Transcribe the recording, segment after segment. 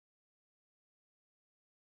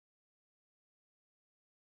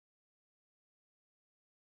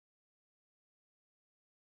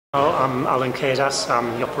I'm Alan Cadas.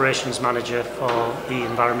 I'm the operations manager for the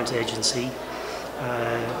Environment Agency.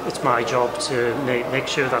 It's my job to make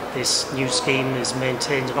sure that this new scheme is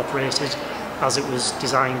maintained and operated as it was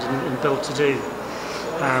designed and built to do.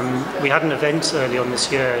 We had an event early on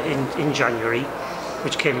this year in January,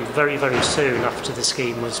 which came very soon after the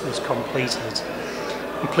scheme was completed.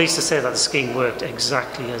 I'm pleased to say that the scheme worked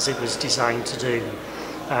exactly as it was designed to do,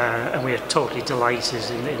 and we are totally delighted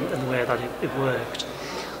in the way that it worked.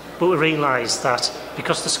 But we realised that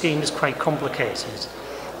because the scheme is quite complicated,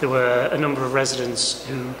 there were a number of residents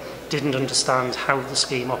who didn't understand how the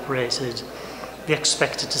scheme operated. They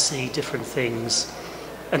expected to see different things,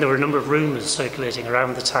 and there were a number of rumours circulating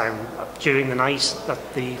around the town during the night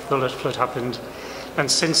that the flood happened,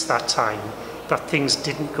 and since that time that things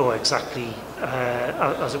didn't go exactly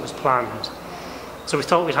as it was planned. So we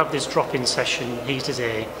thought we'd have this drop-in session here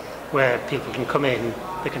today where people can come in,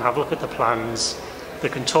 they can have a look at the plans, they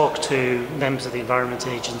can talk to members of the Environment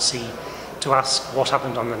Agency to ask what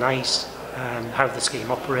happened on the night, how the scheme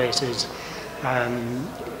operated,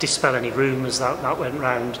 dispel any rumours that went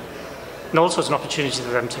round. And also it's an opportunity for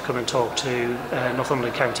them to come and talk to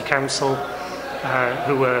Northumberland County Council,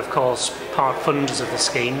 who were of course part funders of the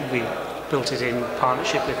scheme. We built it in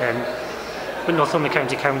partnership with them. But Northumberland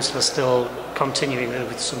County Council are still continuing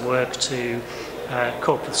with some work to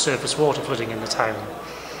cope with surface water flooding in the town.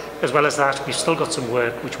 As well as that, we've still got some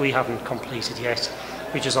work which we haven't completed yet,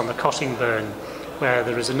 which is on the Cottingburn, where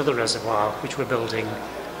there is another reservoir which we're building,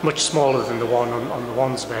 much smaller than the one on the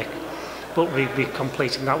Wansbeck. But we'll be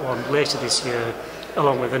completing that one later this year,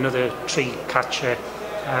 along with another tree catcher,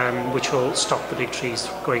 which will stop the big trees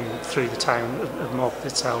going through the town of Morpeth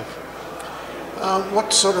itself.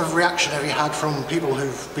 What sort of reaction have you had from people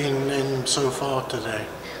who've been in so far today?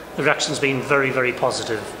 The reaction's been very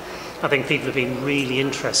positive. I think people have been really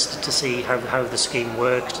interested to see how the scheme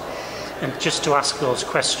worked, and just to ask those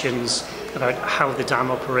questions about how the dam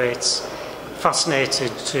operates.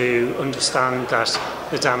 Fascinated to understand that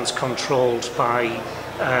the dam's controlled by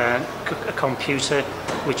a computer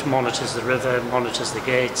which monitors the river, monitors the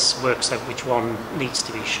gates, works out which one needs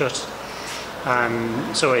to be shut.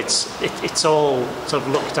 So it's all sort of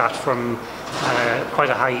looked at from quite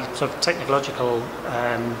a high sort of technological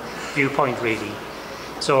viewpoint, really.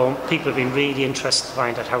 So people have been really interested to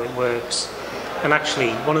find out how it works. And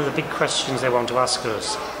actually, one of the big questions they want to ask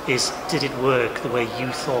us is, did it work the way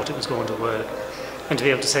you thought it was going to work? And to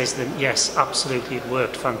be able to say to them, yes, absolutely, it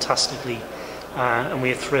worked fantastically, and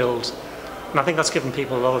we're thrilled. And I think that's given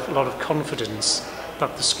people a lot of confidence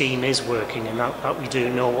that the scheme is working, and that we do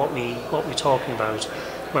know what we're talking about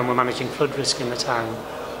when we're managing flood risk in the town.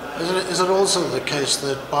 Is it also the case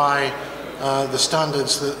that by the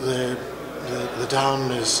standards that the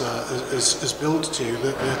dam is built to,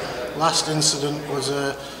 that the last incident was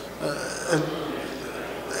a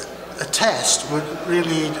test, but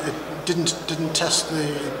really it didn't test the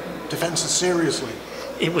defences seriously?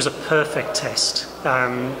 It was a perfect test.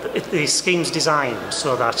 The scheme's designed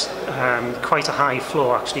so that quite a high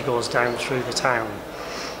flow actually goes down through the town.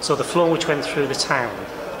 So the flow which went through the town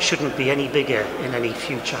shouldn't be any bigger in any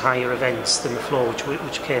future higher events than the flow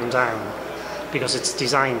which came down, because it's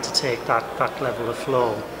designed to take that level of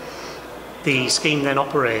flow. The scheme then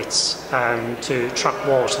operates to trap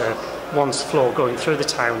water once flow going through the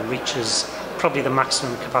town reaches probably the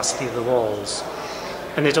maximum capacity of the walls.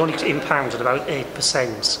 And it only impounds at about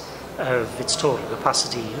 8% of its total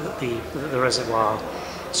capacity, the reservoir.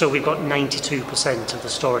 So we've got 92% of the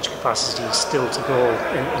storage capacity still to go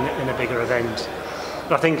in a bigger event.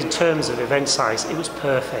 But I think in terms of event size, it was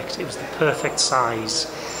perfect. It was the perfect size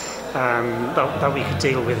that we could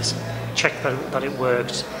deal with, check that it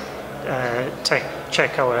worked,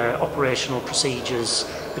 check our operational procedures,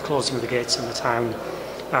 the closing of the gates in the town.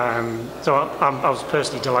 So I was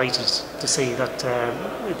personally delighted to see that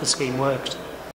the scheme worked.